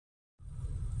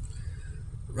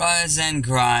Rise and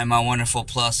grind, my wonderful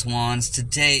plus ones.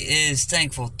 Today is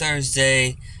Thankful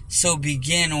Thursday, so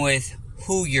begin with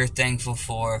who you're thankful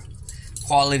for,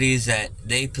 qualities that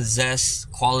they possess,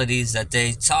 qualities that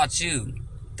they taught you,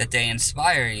 that they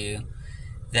inspire you,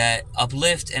 that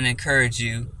uplift and encourage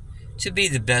you to be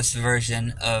the best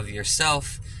version of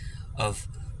yourself, of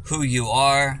who you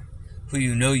are, who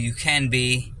you know you can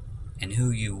be, and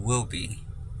who you will be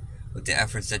with the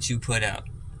efforts that you put out.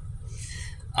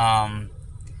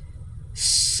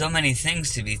 So many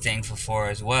things to be thankful for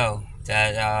as well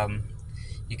that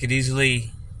you could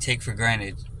easily take for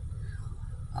granted.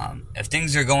 If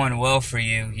things are going well for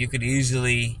you, you could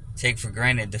easily take for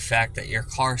granted the fact that your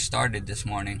car started this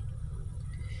morning.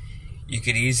 You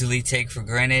could easily take for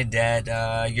granted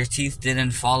that your teeth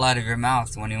didn't fall out of your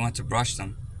mouth when you went to brush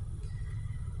them.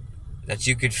 That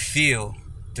you could feel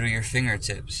through your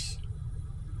fingertips.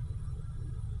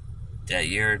 That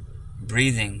you're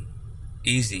breathing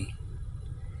easy.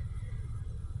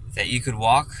 That you could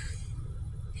walk,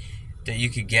 that you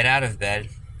could get out of bed,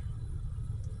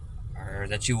 or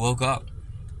that you woke up.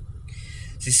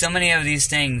 See, so many of these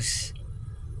things,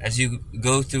 as you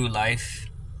go through life,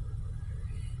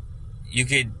 you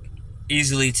could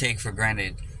easily take for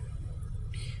granted.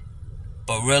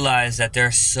 But realize that there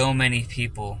are so many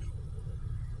people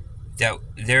that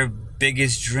their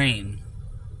biggest dream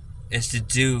is to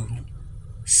do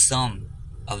some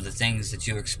of the things that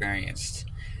you experienced.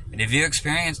 And if you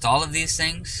experienced all of these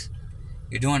things,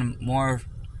 you're doing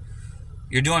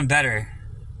better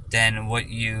than what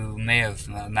you may have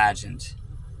imagined.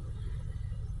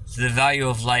 So the value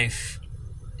of life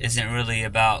isn't really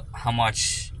about how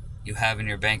much you have in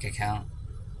your bank account,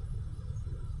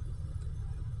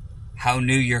 how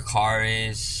new your car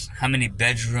is, how many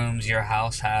bedrooms your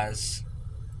house has.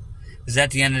 Because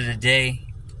at the end of the day,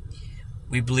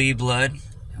 we bleed blood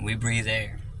and we breathe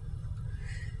air.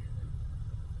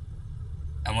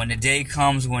 And when the day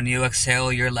comes when you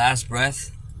exhale your last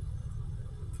breath,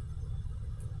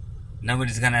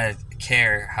 nobody's gonna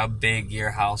care how big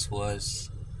your house was,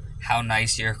 how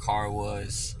nice your car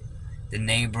was, the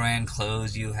name brand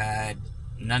clothes you had.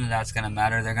 None of that's gonna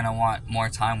matter. They're gonna want more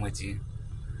time with you.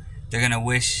 They're gonna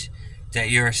wish that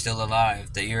you're still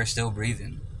alive, that you're still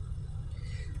breathing.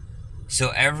 So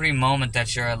every moment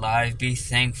that you're alive, be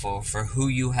thankful for who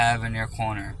you have in your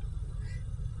corner.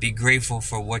 Be grateful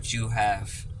for what you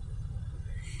have.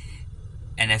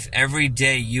 And if every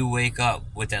day you wake up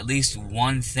with at least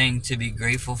one thing to be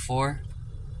grateful for,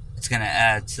 it's going to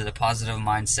add to the positive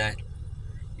mindset.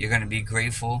 You're going to be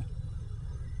grateful.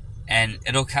 And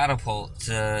it'll catapult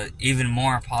to even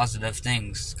more positive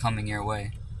things coming your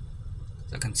way.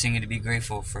 So continue to be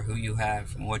grateful for who you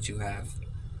have and what you have.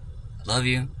 I love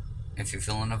you. If you're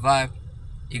feeling the vibe,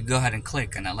 you can go ahead and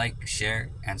click on that like, share,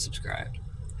 and subscribe.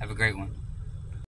 Have a great one.